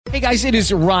Hey guys, it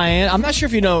is Ryan. I'm not sure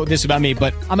if you know this about me,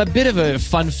 but I'm a bit of a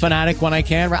fun fanatic when I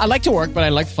can. I like to work, but I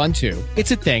like fun too.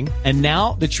 It's a thing. And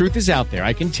now the truth is out there.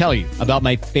 I can tell you about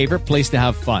my favorite place to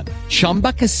have fun.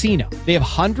 Chumba Casino. They have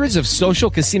hundreds of social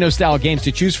casino style games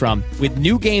to choose from with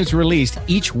new games released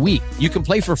each week. You can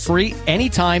play for free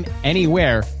anytime,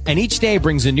 anywhere. And each day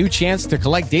brings a new chance to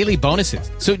collect daily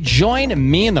bonuses. So join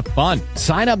me in the fun.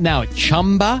 Sign up now at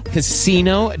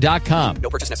ChumbaCasino.com. No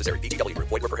purchase necessary. VGW.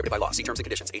 Void where prohibited by law. See terms and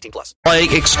conditions.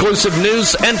 18+. Exclusive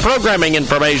news and programming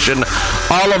information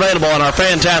all available on our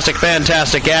fantastic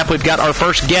app. We've got our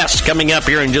first guest coming up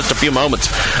here in just a few moments.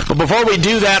 But before we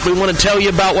do that, we want to tell you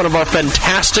about one of our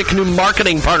fantastic new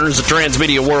marketing partners at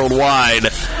Transmedia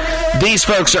Worldwide. These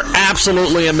folks are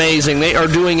absolutely amazing. They are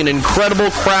doing an incredible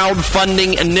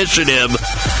crowdfunding initiative.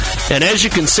 And as you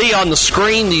can see on the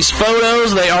screen, these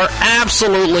photos, they are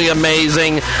absolutely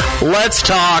amazing. Let's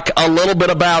talk a little bit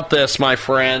about this, my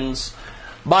friends.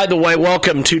 By the way,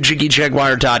 welcome to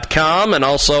JiggyJaguar.com and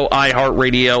also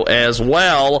iHeartRadio as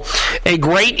well. A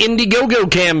great Indiegogo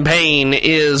campaign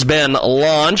has been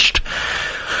launched.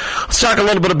 Let's talk a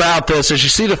little bit about this. As you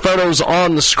see the photos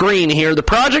on the screen here, the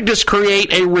project is to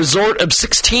create a resort of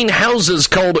 16 houses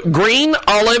called Green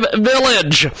Olive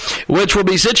Village, which will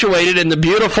be situated in the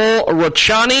beautiful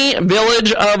Rochani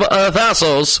village of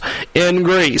Thassos in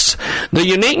Greece. The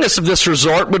uniqueness of this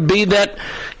resort would be that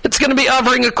it's going to be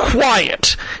offering a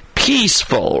quiet,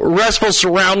 peaceful, restful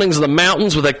surroundings of the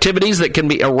mountains with activities that can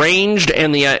be arranged,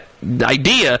 and the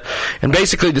idea, and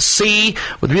basically the sea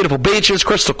with beautiful beaches,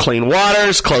 crystal clean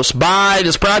waters close by.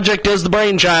 This project is the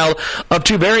brainchild of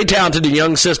two very talented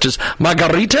young sisters,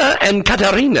 Margarita and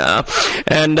Katarina,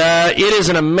 and it is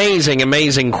an amazing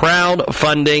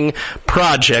crowdfunding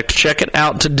project. Check it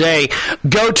out today.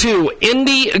 Go to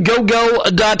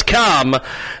Indiegogo.com,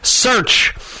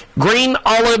 search Green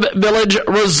Olive Village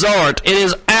Resort. It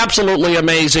is absolutely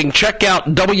amazing. Check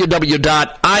out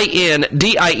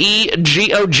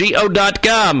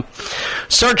www.indiegogo.com.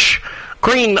 Search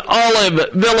Green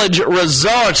Olive Village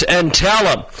Resort and tell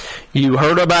them you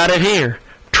heard about it here.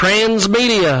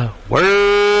 Transmedia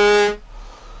World.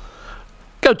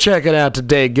 Go check it out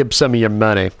today. Give some of your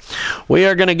money. We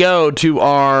are going to go to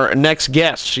our next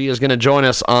guest. She is going to join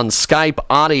us on Skype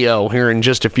audio here in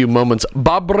just a few moments.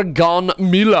 Barbara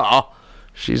Gaughen-Muller.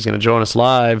 She's going to join us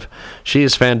live. She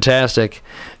is fantastic.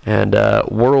 And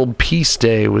World Peace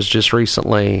Day was just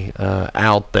recently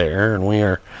out there. And we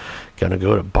are going to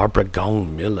go to Barbara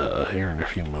Gaughen-Muller here in a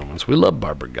few moments. We love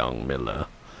Barbara Gaughen-Muller.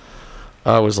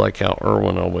 I always like how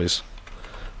Erwin always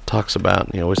talks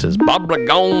about, he always says, Barbara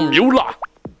Gaughen-Muller.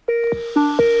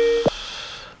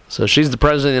 So she's the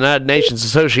president of the United Nations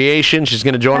Association. She's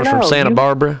going to join us from Santa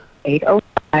Barbara.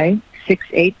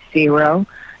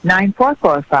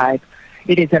 805-680-9445.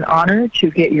 It is an honor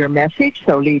to get your message,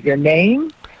 so leave your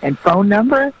name and phone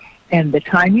number and the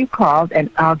time you called, and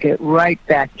I'll get right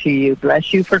back to you.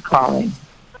 Bless you for calling.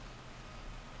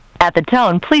 At the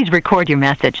tone, please record your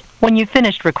message. When you've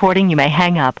finished recording, you may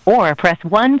hang up or press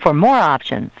 1 for more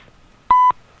options.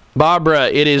 Barbara,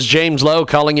 it is James Lowe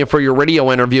calling you for your radio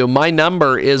interview. My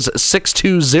number is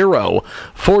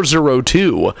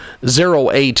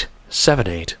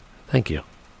 620-402-0878. Thank you.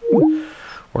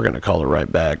 We're going to call her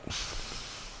right back.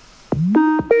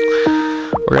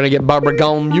 We're going to get Barbara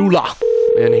Gaughen-Muller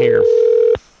in here.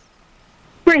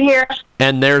 We're here.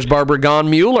 And there's Barbara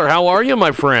Gaughen-Muller. How are you,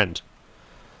 my friend?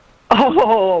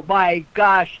 Oh, my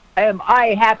gosh. Am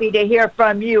I happy to hear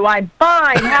from you. I'm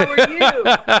fine. How are you?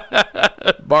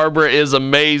 Barbara is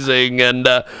amazing. And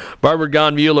Barbara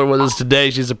Gaughen-Muller with us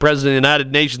today. She's the president of the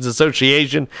United Nations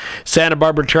Association, Santa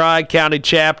Barbara Tri-County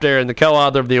Chapter, and the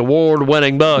co-author of the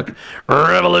award-winning book,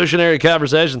 Revolutionary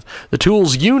Conversations, the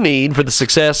tools you need for the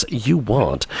success you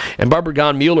want. And Barbara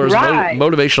Gaughen-Muller is a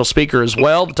motivational speaker as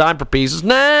well. The time for peace is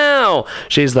now.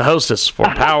 She's the hostess for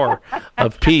Power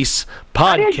of Peace podcast.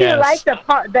 How did you like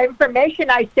the information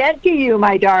I sent to you,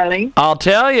 my darling? I'll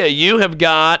tell you, you have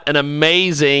got an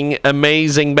amazing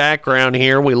background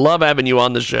here. We love having you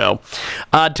on the show.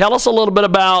 Tell us a little bit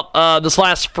about this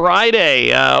last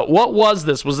Friday. What was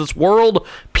this? Was this World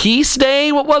Peace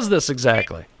Day? What was this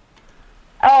exactly?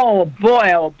 Oh,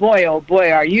 boy,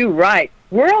 are you right.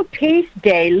 World Peace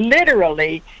Day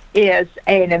literally is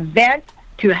an event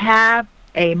to have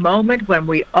a moment when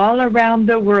we all around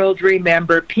the world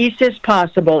remember peace is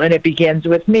possible, and it begins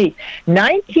with me.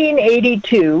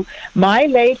 1982, my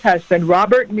late husband,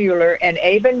 Robert Mueller, and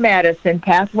Avon Madison,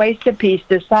 Pathways to Peace,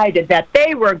 decided that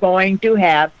they were going to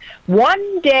have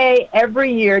one day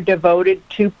every year devoted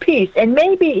to peace, and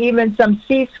maybe even some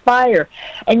ceasefire.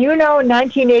 And you know, in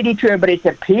 1982, everybody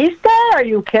said, Peace Day? Are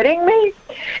you kidding me?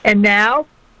 And now,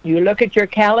 You look at your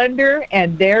calendar,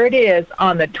 and there it is.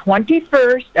 On the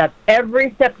 21st of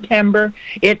every September,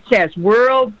 it says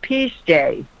World Peace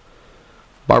Day.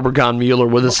 Barbara Gaughen-Muller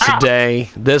with us today.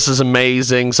 This is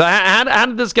amazing. So how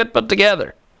did this get put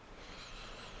together?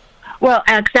 Well,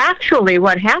 actually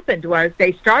what happened was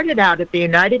they started out at the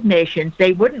United Nations.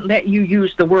 They wouldn't let you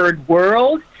use the word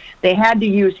world. They had to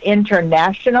use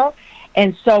international.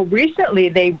 And so recently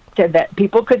they said that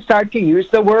people could start to use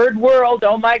the word world.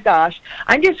 Oh, my gosh.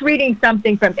 I'm just reading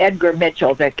something from Edgar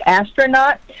Mitchell, the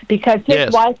astronaut, because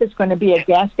his wife is going to be a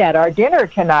guest at our dinner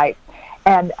tonight.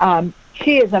 And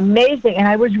she is amazing. And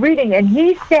I was reading, and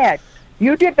he said,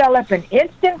 you develop an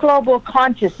instant global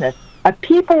consciousness, a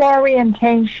people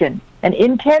orientation, an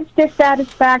intense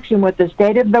dissatisfaction with the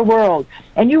state of the world,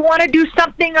 and you want to do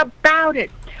something about it.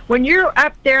 When you're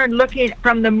up there and looking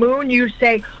from the moon, you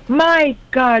say, my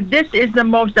God, this is the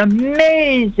most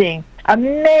amazing,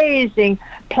 amazing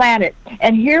planet.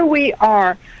 And here we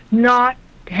are not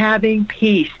having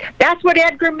peace. That's what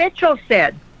Edgar Mitchell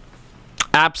said.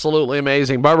 Absolutely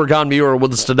amazing. Barbara Gaughen-Muller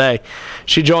with us today.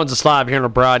 She joins us live here in our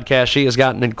broadcast. She has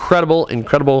got an incredible,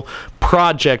 incredible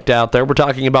project out there. We're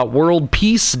talking about World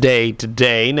Peace Day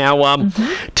today. Now,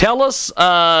 tell us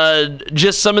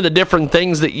just some of the different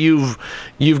things that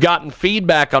you've gotten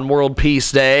feedback on World Peace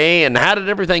Day, and how did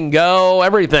everything go?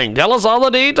 Everything. Tell us all the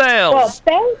details. Well,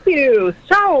 thank you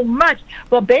so much.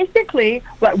 Well, basically,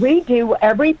 what we do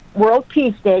every World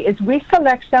Peace Day is we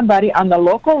select somebody on the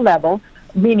local level,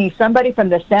 meaning somebody from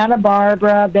the Santa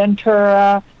Barbara,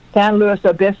 Ventura, San Luis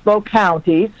Obispo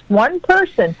counties, one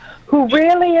person who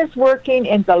really is working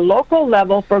in the local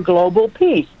level for global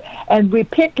peace. And we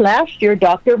picked last year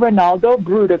Dr. Ronaldo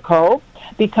Brudico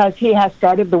because he has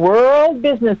started the World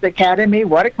Business Academy.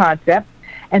 What a concept.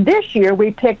 And this year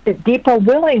we picked Deepa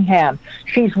Willingham.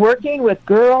 She's working with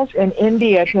girls in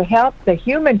India to help the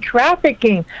human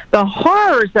trafficking, the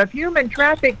horrors of human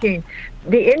trafficking.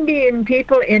 The Indian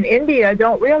people in India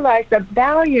don't realize the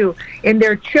value in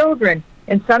their children.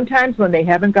 And sometimes when they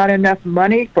haven't got enough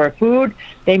money for food,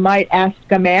 they might ask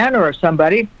a man or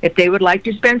somebody if they would like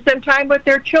to spend some time with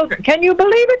their children. Can you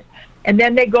believe it? And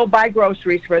then they go buy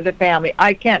groceries for the family.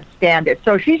 I can't stand it.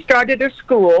 So she started a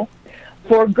school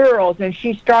for girls, and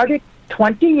she started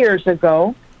 20 years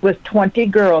ago with 20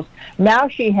 girls. Now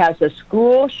she has a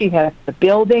school, she has a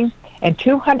building, and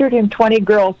 220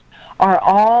 girls are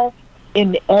all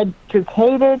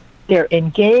educated, they're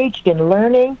engaged in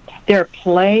learning, they're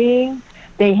playing,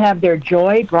 they have their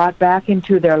joy brought back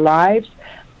into their lives.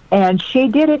 And she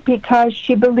did it because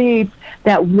she believed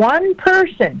that one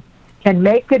person can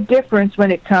make a difference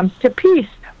when it comes to peace.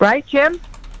 Right, Jim?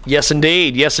 Yes,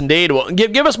 indeed. Yes, indeed. Well,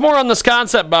 give us more on this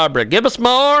concept, Barbara. Give us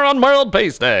more on World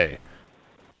Peace Day.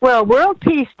 Well, World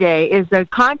Peace Day is a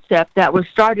concept that was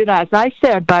started, as I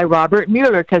said, by Robert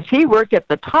Mueller, because he worked at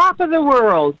the top of the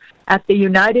world at the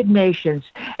United Nations.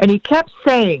 And he kept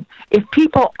saying, if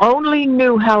people only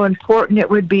knew how important it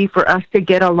would be for us to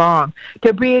get along,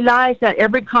 to realize that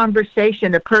every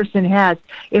conversation a person has,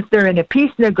 if they're in a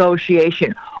peace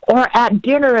negotiation or at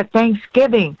dinner at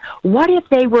Thanksgiving, what if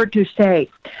they were to say,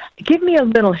 give me a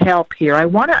little help here. I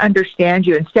want to understand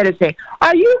you, instead of saying,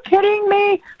 are you kidding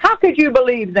me? How could you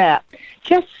believe that?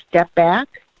 Just step back,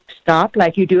 stop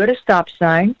like you do at a stop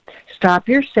sign, stop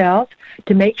yourself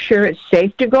to make sure it's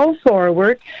safe to go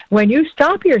forward. When you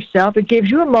stop yourself, it gives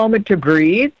you a moment to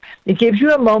breathe. It gives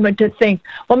you a moment to think,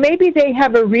 well, maybe they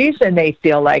have a reason they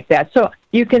feel like that. So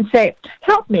you can say,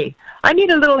 help me. I need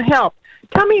a little help.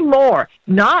 Tell me more.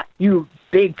 Not, you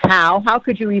big cow, how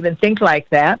could you even think like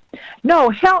that? No,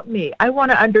 help me. I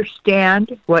want to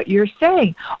understand what you're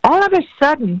saying. All of a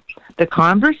sudden, the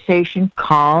conversation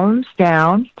calms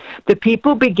down. The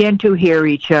people begin to hear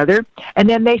each other, and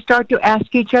then they start to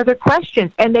ask each other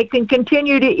questions, and they can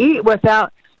continue to eat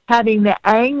without having the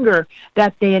anger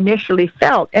that they initially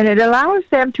felt. And it allows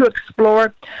them to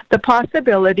explore the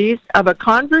possibilities of a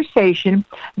conversation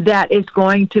that is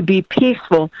going to be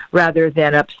peaceful rather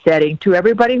than upsetting to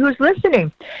everybody who's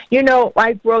listening. You know,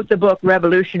 I wrote the book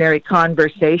Revolutionary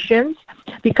Conversations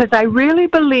because I really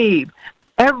believe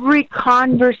every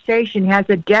conversation has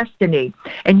a destiny,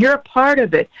 and you're a part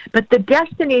of it. But the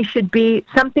destiny should be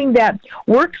something that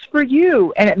works for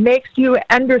you, and it makes you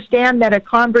understand that a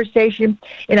conversation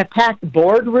in a packed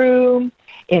boardroom,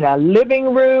 in a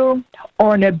living room,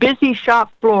 or in a busy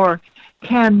shop floor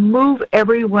can move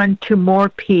everyone to more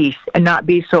peace and not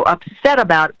be so upset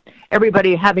about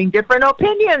everybody having different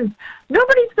opinions.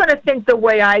 Nobody's going to think the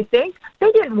way I think.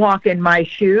 They didn't walk in my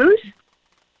shoes.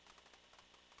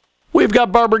 We've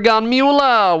got Barbara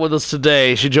Gaughen-Muller with us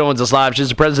today. She joins us live. She's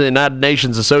the president of the United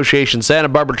Nations Association Santa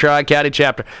Barbara Tri-County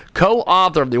Chapter,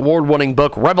 co-author of the award-winning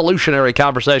book Revolutionary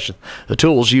Conversations, the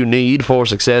tools you need for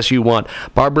success you want.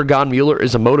 Barbara Gaughen-Muller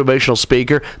is a motivational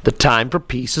speaker. The time for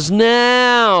peace is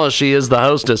now. She is the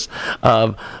hostess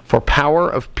of For Power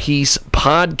of Peace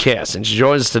podcast, and she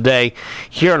joins us today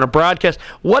here on a broadcast.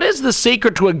 What is the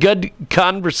secret to a good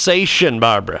conversation,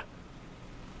 Barbara?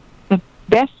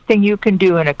 Best thing you can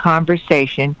do in a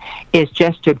conversation is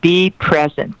just to be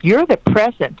present. You're the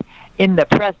present in the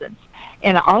presence.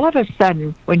 And all of a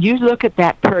sudden, when you look at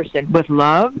that person with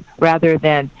love rather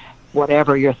than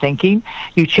whatever you're thinking,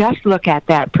 you just look at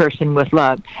that person with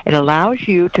love. It allows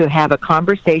you to have a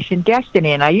conversation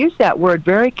destiny. And I use that word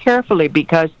very carefully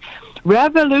because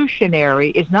revolutionary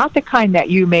is not the kind that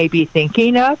you may be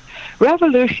thinking of.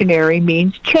 Revolutionary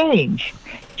means change.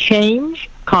 Change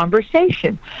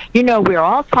conversation. You know, we're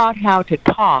all taught how to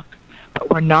talk,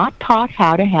 but we're not taught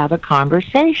how to have a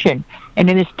conversation. And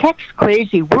in this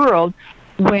text-crazy world,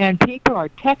 when people are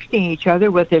texting each other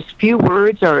with as few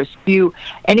words or as few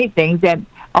anything, then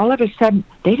all of a sudden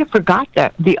they have forgot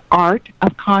the art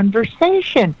of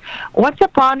conversation. Once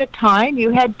upon a time,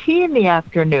 you had tea in the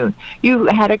afternoon. You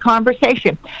had a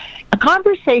conversation. A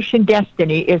conversation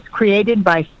destiny is created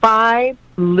by 5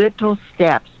 little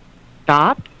steps.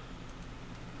 Stop.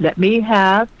 Let me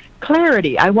have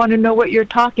clarity. I want to know what you're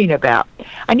talking about.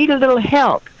 I need a little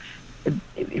help.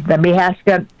 Let me ask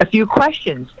a few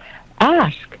questions.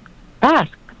 Ask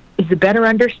is a better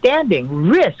understanding.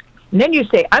 Risk. And then you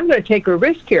say, I'm going to take a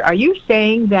risk here. Are you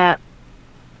saying that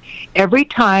every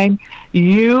time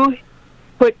you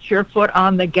put your foot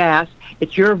on the gas,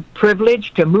 it's your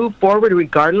privilege to move forward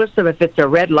regardless of if it's a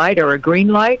red light or a green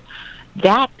light?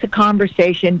 That's a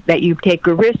conversation that you take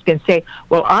a risk and say,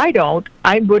 well, I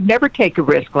would never take a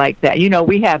risk like that. You know,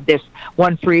 we have this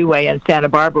one freeway in Santa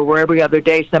Barbara where every other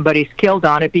day somebody's killed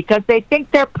on it because they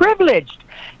think they're privileged.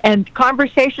 And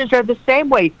conversations are the same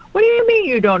way. What do you mean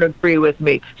you don't agree with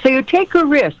me? So you take a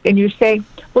risk and you say,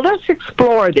 well, let's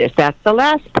explore this. That's the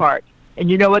last part.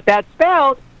 And you know what that's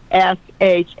spelled?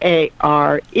 S-H-A-R-E.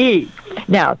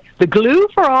 Now, the glue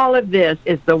for all of this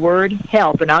is the word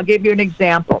help. And I'll give you an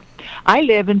example. I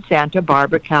live in Santa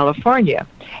Barbara, California,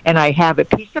 and I have a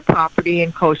piece of property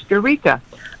in Costa Rica.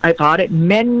 I bought it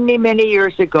many, many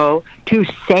years ago to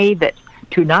save it,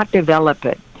 to not develop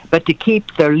it, but to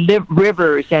keep the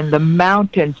rivers and the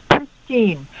mountains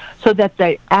pristine so that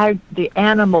the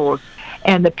animals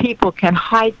and the people can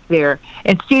hike there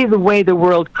and see the way the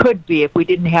world could be if we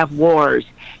didn't have wars,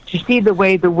 to see the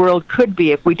way the world could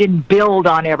be if we didn't build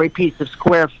on every piece of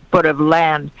square foot of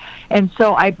land. And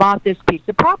so I bought this piece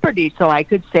of property so I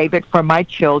could save it for my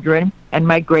children and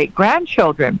my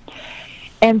great-grandchildren.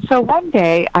 And so one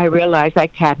day I realized I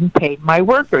hadn't paid my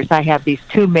workers. I have these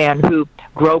 2 men who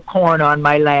grow corn on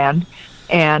my land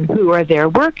and who are there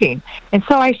working. And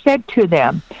so I said to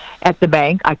them at the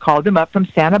bank, I called them up from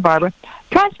Santa Barbara,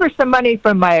 transfer some money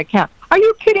from my account. Are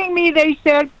you kidding me? They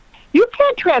said, you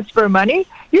can't transfer money.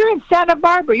 You're in Santa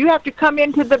Barbara. You have to come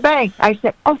into the bank. I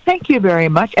said, oh, thank you very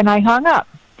much. And I hung up.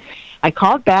 I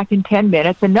called back in 10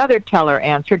 minutes. Another teller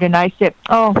answered, and I said,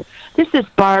 oh, this is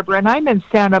Barbara, and I'm in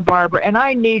Santa Barbara, and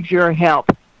I need your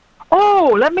help.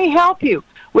 Oh, let me help you.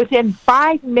 Within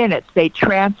 5 minutes, they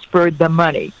transferred the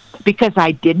money because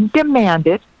I didn't demand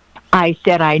it. I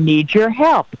said, I need your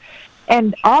help.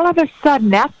 And all of a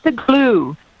sudden, that's the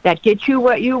glue that gets you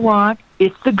what you want.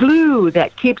 It's the glue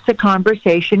that keeps the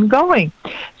conversation going.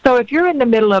 So if you're in the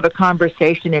middle of a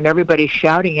conversation and everybody's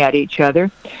shouting at each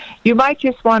other, you might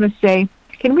just want to say,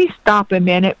 can we stop a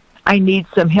minute? I need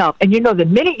some help. And you know, the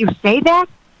minute you say that,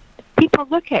 people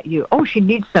look at you. Oh, she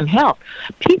needs some help.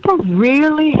 People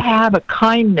really have a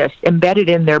kindness embedded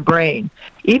in their brain.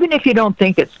 Even if you don't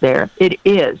think it's there, it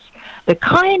is. The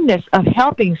kindness of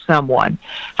helping someone.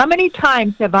 How many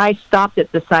times have I stopped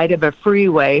at the side of a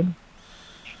freeway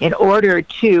in order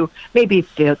to maybe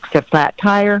fix a flat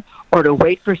tire or to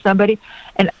wait for somebody?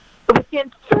 And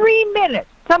within 3 minutes,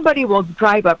 somebody will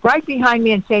drive up right behind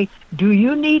me and say, do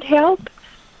you need help?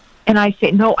 And I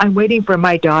say, no, I'm waiting for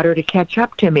my daughter to catch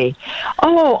up to me.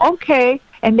 Oh, okay.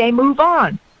 And they move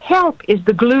on. Help is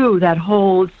the glue that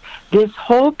holds this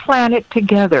whole planet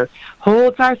together,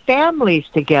 holds our families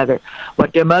together.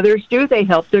 What do mothers do? They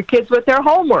help their kids with their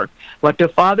homework. What do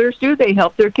fathers do? They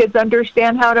help their kids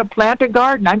understand how to plant a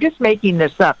garden. I'm just making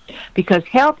this up because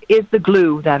help is the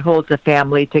glue that holds the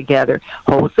family together,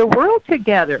 holds the world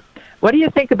together. What do you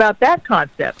think about that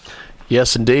concept?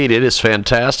 Yes, indeed. It is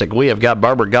fantastic. We have got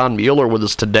Barbara Gaughen-Muller with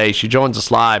us today. She joins us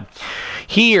live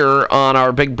here on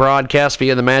our big broadcast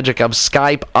via the magic of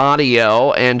Skype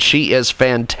audio, and she is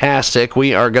fantastic.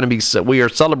 We are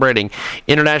celebrating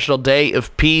International Day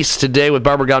of Peace today with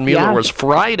Barbara Gaughen-Muller. Yeah. It was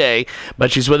Friday,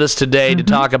 but she's with us today to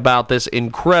talk about this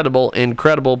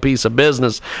incredible piece of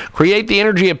business. Create the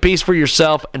energy of peace for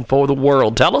yourself and for the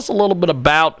world. Tell us a little bit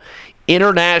about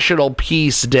International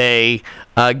Peace Day.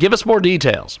 Give us more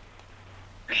details.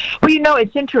 Well,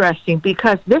 it's interesting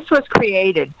because this was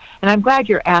created, and I'm glad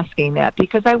you're asking that,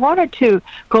 because I wanted to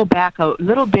go back a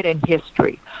little bit in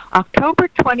history. October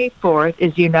 24th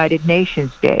is United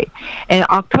Nations Day, and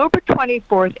October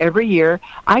 24th every year,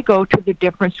 I go to the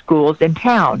different schools in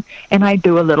town, and I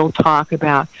do a little talk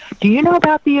about, do you know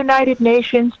about the United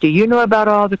Nations? Do you know about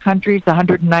all the countries, the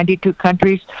 192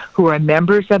 countries who are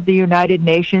members of the United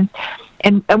Nations?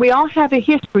 And we all have a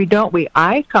history, don't we?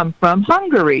 I come from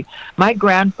Hungary. My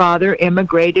grandfather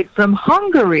immigrated from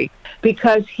Hungary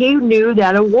because he knew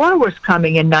that a war was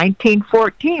coming in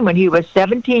 1914 when he was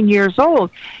 17 years old.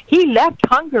 He left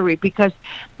Hungary because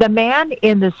the man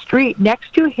in the street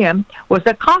next to him was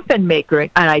a coffin maker.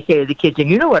 And I say to the kids, and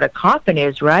you know what a coffin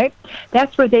is, right?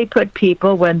 That's where they put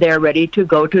people when they're ready to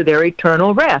go to their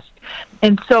eternal rest.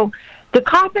 And so the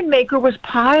coffin maker was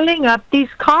piling up these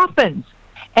coffins.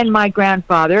 And my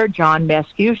grandfather, John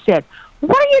Mescue, said,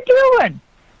 "What are you doing?"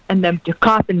 And the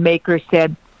coffin maker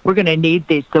said, "We're going to need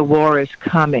these. The war is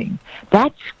coming."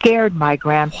 That scared my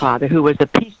grandfather, who was a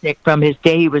peacenik from his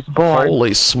day he was born.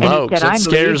 Holy smokes, said, it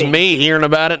scares leaving. me hearing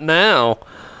about it now.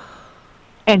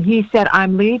 And he said,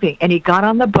 "I'm leaving." And he got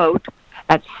on the boat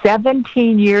at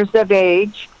 17 years of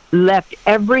age, left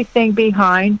everything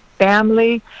behind,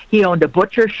 family. He owned a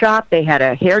butcher shop. They had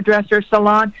a hairdresser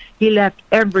salon. He left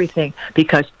everything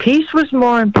because peace was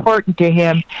more important to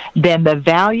him than the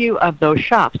value of those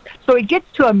shops. So he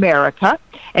gets to America,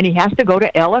 and he has to go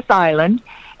to Ellis Island,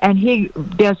 and he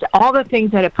does all the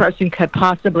things that a person could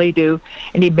possibly do,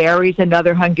 and he marries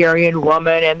another Hungarian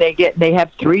woman, and they have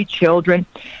 3 children.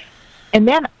 And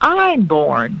then I'm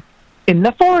born in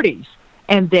the 40s,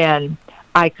 and then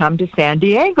I come to San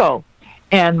Diego.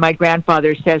 And my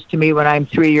grandfather says to me when I'm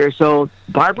 3 years old,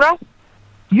 "Barbara,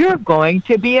 you're going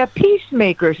to be a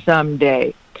peacemaker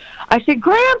someday." I said,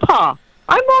 "Grandpa,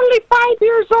 I'm only 5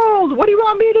 years old. What do you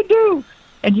want me to do?"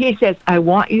 And he says, "I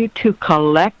want you to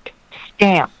collect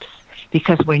stamps.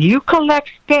 Because when you collect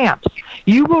stamps,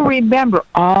 you will remember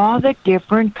all the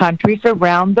different countries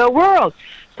around the world."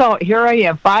 So here I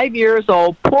am, 5 years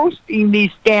old, posting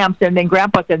these stamps, and then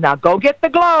Grandpa said, "Now go get the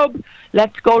globe.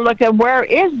 Let's go look at where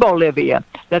is Bolivia.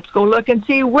 Let's go look and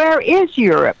see where is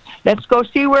Europe. Let's go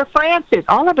see where France is."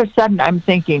 All of a sudden, I'm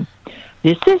thinking,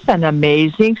 this is an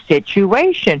amazing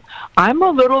situation. I'm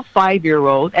a little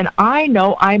 5-year-old, and I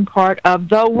know I'm part of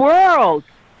the world.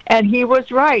 And he was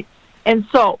right. And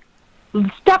so,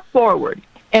 step forward.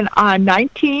 And on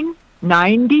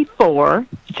 1994,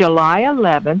 July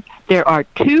 11th, there are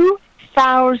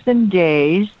 2,000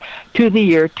 days to the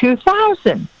year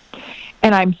 2000.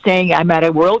 And I'm saying I'm at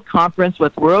a world conference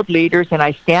with world leaders, and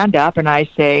I stand up and I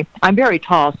say, I'm very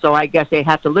tall, so I guess they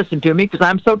have to listen to me because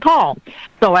I'm so tall.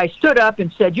 So I stood up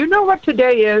and said, "You know what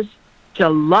today is?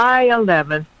 July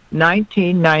 11th,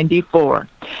 1994.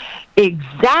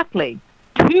 Exactly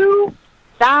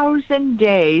 2,000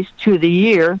 days to the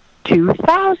year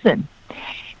 2000.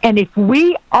 And if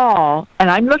we all,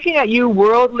 and I'm looking at you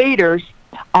world leaders,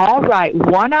 all write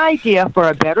one idea for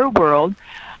a better world,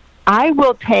 I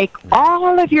will take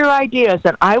all of your ideas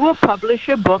and I will publish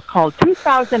a book called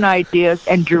 2,000 Ideas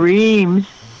and Dreams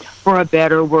for a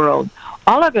Better World."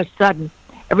 All of a sudden,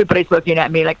 everybody's looking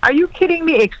at me like, "Are you kidding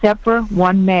me?" Except for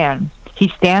one man. He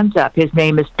stands up. His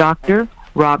name is Dr.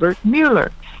 Robert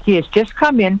Mueller. He has just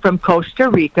come in from Costa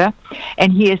Rica,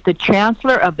 and he is the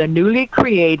chancellor of the newly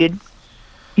created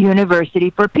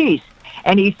University for Peace.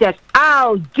 And he says,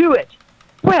 "I'll do it."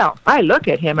 Well, I look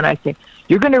at him and I say,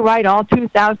 "You're going to write all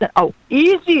 2,000? Oh,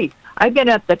 easy. I've been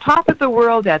at the top of the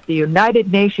world at the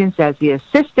United Nations as the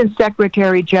Assistant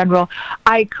Secretary General.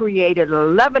 I created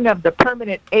 11 of the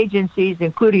permanent agencies,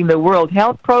 including the World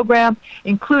Health Program,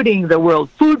 including the World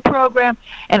Food Program,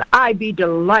 and I'd be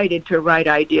delighted to write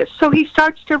ideas." So he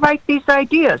starts to write these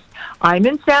ideas. I'm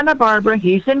in Santa Barbara.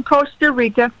 He's in Costa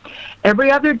Rica.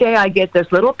 Every other day I get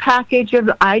this little package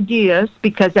of ideas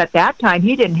because at that time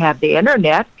he didn't have the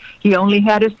Internet. He only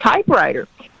had his typewriter.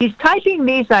 He's typing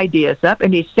these ideas up,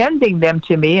 and he's sending them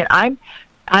to me, and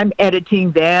I'm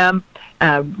editing them,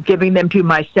 giving them to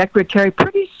my secretary.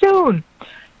 Pretty soon,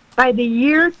 by the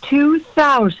year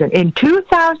 2000, in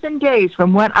 2,000 days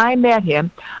from when I met him,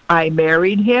 I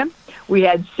married him. We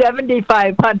had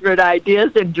 7,500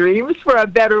 ideas and dreams for a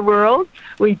better world.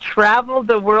 We traveled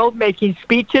the world making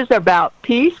speeches about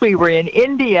peace. We were in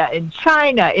India, in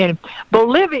China, in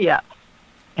Bolivia.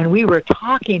 And we were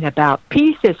talking about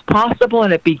peace is possible,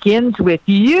 and it begins with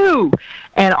you.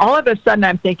 And all of a sudden,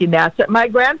 I'm thinking, that's what my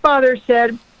grandfather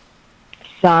said.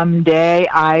 Someday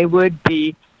I would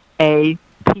be a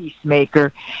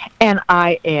peacemaker, and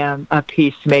I am a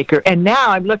peacemaker. And now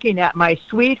I'm looking at my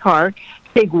sweetheart,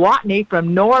 Sig Watney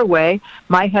from Norway.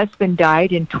 My husband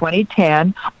died in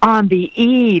 2010 on the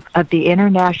eve of the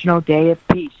International Day of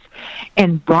Peace.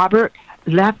 And Robert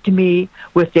left me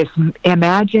with this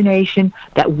imagination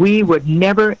that we would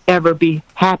never, ever be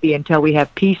happy until we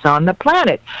have peace on the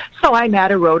planet. So I'm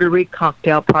at a Rotary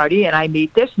cocktail party, and I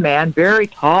meet this man, very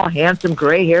tall, handsome,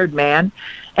 gray-haired man,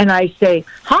 and I say,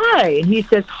 hi, and he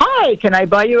says, hi, can I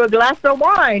buy you a glass of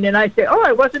wine? And I say, oh,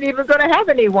 I wasn't even going to have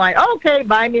any wine. Okay,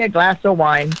 buy me a glass of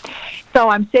wine. So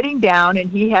I'm sitting down, and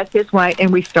he has his wine,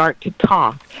 and we start to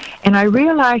talk. And I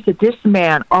realized that this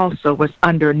man also was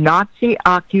under Nazi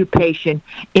occupation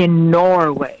in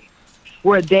Norway,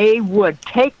 where they would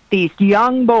take these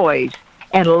young boys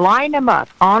and line them up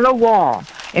on a wall,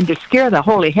 and to scare the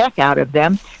holy heck out of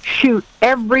them, shoot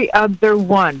every other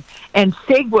one. And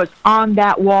Sig was on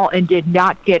that wall and did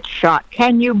not get shot.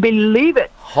 Can you believe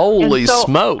it? Holy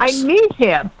smokes. I meet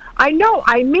him. I know.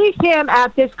 I meet him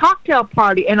at this cocktail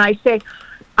party, and I say,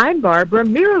 I'm Barbara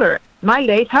Muller. My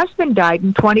late husband died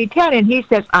in 2010, and he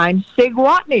says, I'm Sig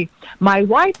Watney. My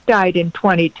wife died in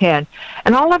 2010.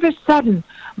 And all of a sudden,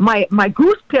 my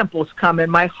goose pimples come and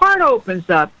my heart opens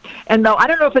up. And though I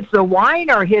don't know if it's the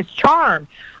wine or his charm,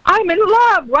 I'm in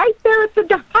love right there at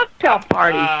the cocktail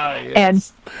party. Yes. And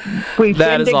we've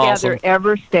been together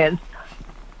ever since.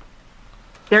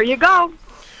 There you go.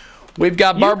 We've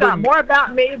got Barbara. You got more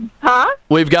about me, huh?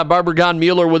 We've got Barbara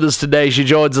Gaughen-Muller with us today. She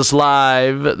joins us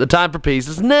live. The Time for Peace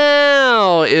is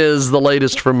now is the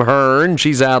latest from her, and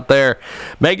she's out there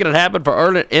making it happen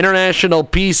for International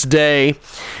Peace Day.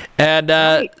 And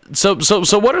right. So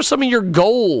what are some of your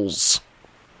goals?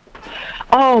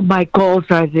 Oh, my goals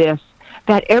are this: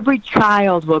 that every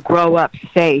child will grow up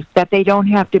safe, that they don't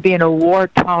have to be in a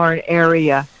war-torn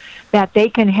area, that they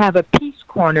can have a peace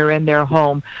corner in their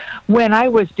home. When I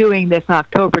was doing this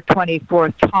October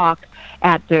 24th talk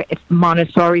at the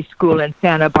Montessori School in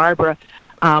Santa Barbara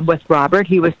with Robert,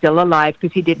 he was still alive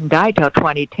because he didn't die till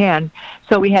 2010.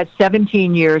 So we had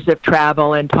 17 years of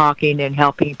travel and talking and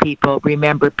helping people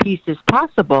remember peace is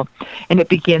possible, and it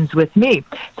begins with me.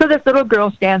 So this little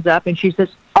girl stands up and she says,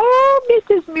 oh,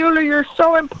 Mrs. Muller, you're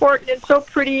so important and so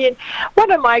pretty, and what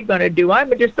am I going to do?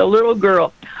 I'm just a little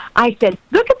girl. I said,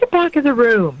 look at the back of the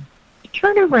room.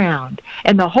 Turn around.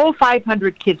 And the whole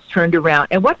 500 kids turned around.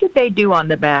 And what did they do on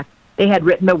the back? They had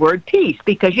written the word peace,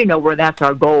 because you know where that's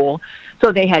our goal.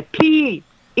 So they had P-E-A-C-E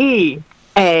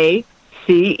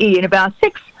in about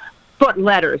 6-foot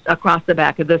letters across the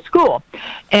back of the school.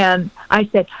 And I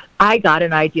said, I got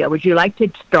an idea. Would you like to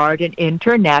start an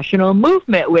international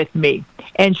movement with me?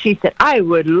 And she said, I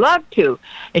would love to.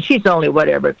 And she's only,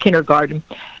 kindergarten.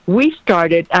 We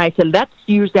started, I said, let's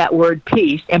use that word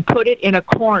peace and put it in a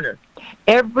corner.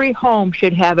 Every home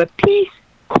should have a peace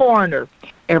corner.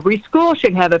 Every school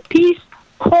should have a peace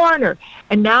corner.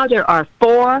 And now there are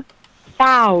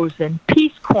 4,000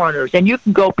 peace corners. And you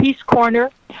can go Peace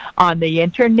Corner on the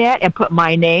internet and put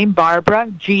my name, Barbara,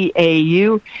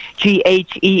 Gaughen,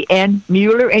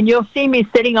 Muller, and you'll see me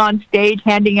sitting on stage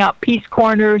handing out peace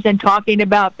corners and talking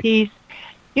about peace.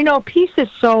 You know, peace is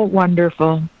so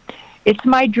wonderful. It's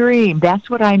my dream. That's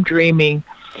what I'm dreaming,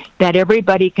 that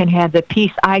everybody can have the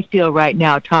peace I feel right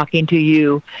now talking to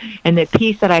you, and the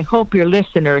peace that I hope your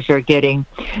listeners are getting,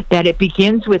 that it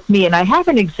begins with me. And I have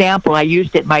an example I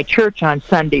used at my church on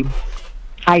Sunday.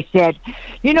 I said,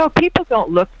 you know, people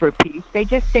don't look for peace. They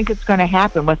just think it's going to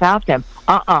happen without them.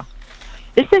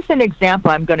 This is an example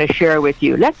I'm going to share with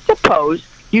you. Let's suppose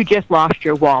you just lost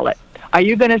your wallet. Are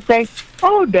you going to say,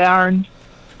 oh, darn,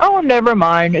 oh, never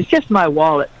mind, it's just my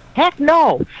wallet? Heck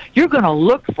no. You're going to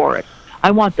look for it.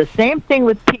 I want the same thing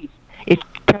with peace. If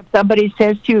somebody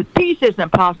says to you, peace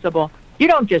isn't possible, you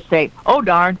don't just say, oh,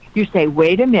 darn. You say,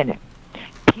 wait a minute.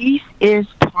 Peace is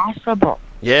possible.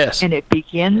 Yes. And it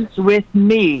begins with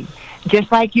me.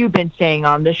 just like you've been saying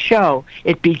on the show.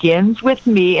 It begins with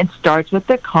me and starts with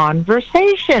the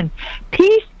conversation.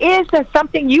 Peace is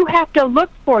something you have to look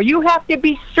for. You have to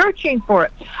be searching for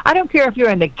it. I don't care if you're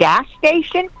in the gas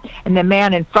station and the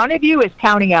man in front of you is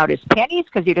counting out his pennies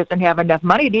because he doesn't have enough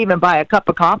money to even buy a cup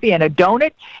of coffee and a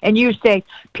donut, and you say,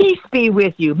 peace be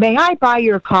with you. May I buy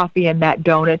your coffee and that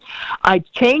donut?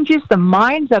 It changes the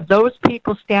minds of those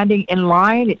people standing in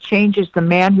line. It changes the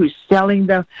man who's selling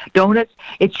the donuts.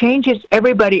 It changes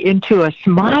everybody into a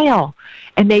smile.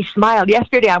 And they smiled.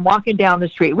 Yesterday, I'm walking down the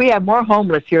street. We have more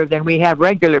homeless here than we have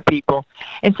regular people.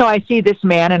 And so I see this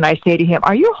man, and I say to him,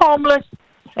 are you homeless?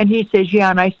 And he says, yeah.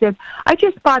 And I said, I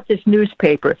just bought this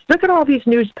newspaper. Look at all these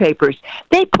newspapers.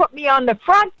 They put me on the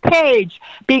front page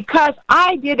because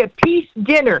I did a peace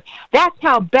dinner. That's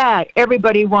how bad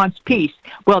everybody wants peace.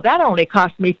 Well, that only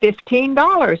cost me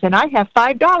 $15, and I have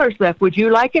 $5 left. Would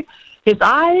you like it? His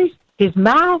eyes, his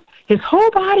mouth, his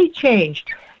whole body changed.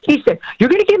 He said, you're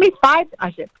going to give me $5?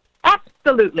 I said,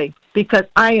 absolutely, because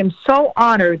I am so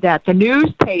honored that the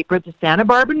newspaper, the Santa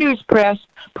Barbara News Press,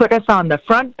 put us on the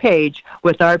front page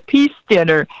with our peace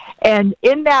dinner. And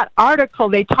in that article,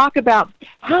 they talk about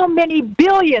how many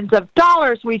billions of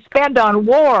dollars we spend on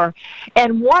war,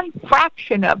 and one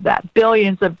fraction of that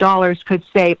billions of dollars could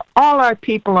save all our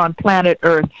people on planet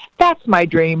Earth. That's my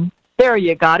dream. There,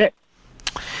 you got it.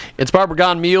 It's Barbara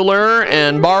Gaughen-Muller.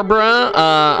 And Barbara,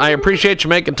 I appreciate you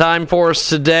making time for us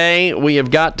today. We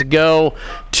have got to go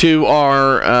to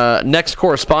our next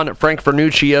correspondent, Frank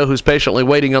Vernuccio, who's patiently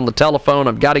waiting on the telephone.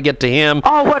 I've got to get to him.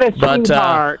 Oh, what a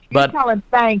sweetheart. You tell him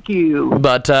thank you.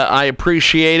 But I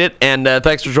appreciate it, and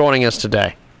thanks for joining us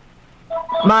today.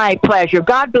 My pleasure.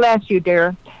 God bless you,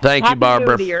 dear. Thank you,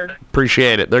 Barbara.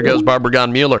 Appreciate it. There goes Barbara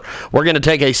Gaughen-Muller. We're going to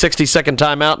take a 60-second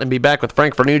timeout and be back with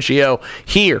Frank Vernuccio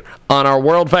here on our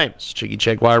world-famous Jiggy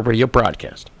Jaguar radio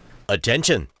broadcast.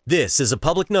 Attention. This is a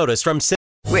public notice from...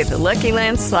 With the Lucky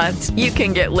Land Slots, you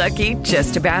can get lucky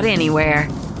just about anywhere.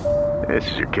 This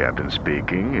is your captain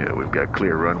speaking. We've got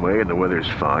clear runway and the weather's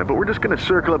fine, but we're just going to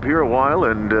circle up here a while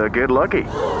and get lucky.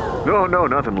 No,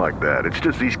 nothing like that. It's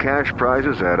just these cash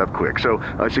prizes add up quick. So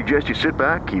I suggest you sit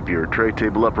back, keep your tray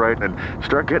table upright, and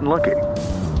start getting lucky.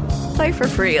 Play for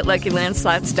free at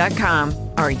LuckyLandSlots.com.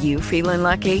 Are you feeling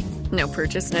lucky? No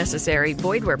purchase necessary.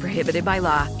 Void where prohibited by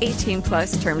law.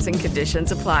 18+ terms and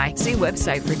conditions apply. See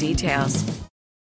website for details.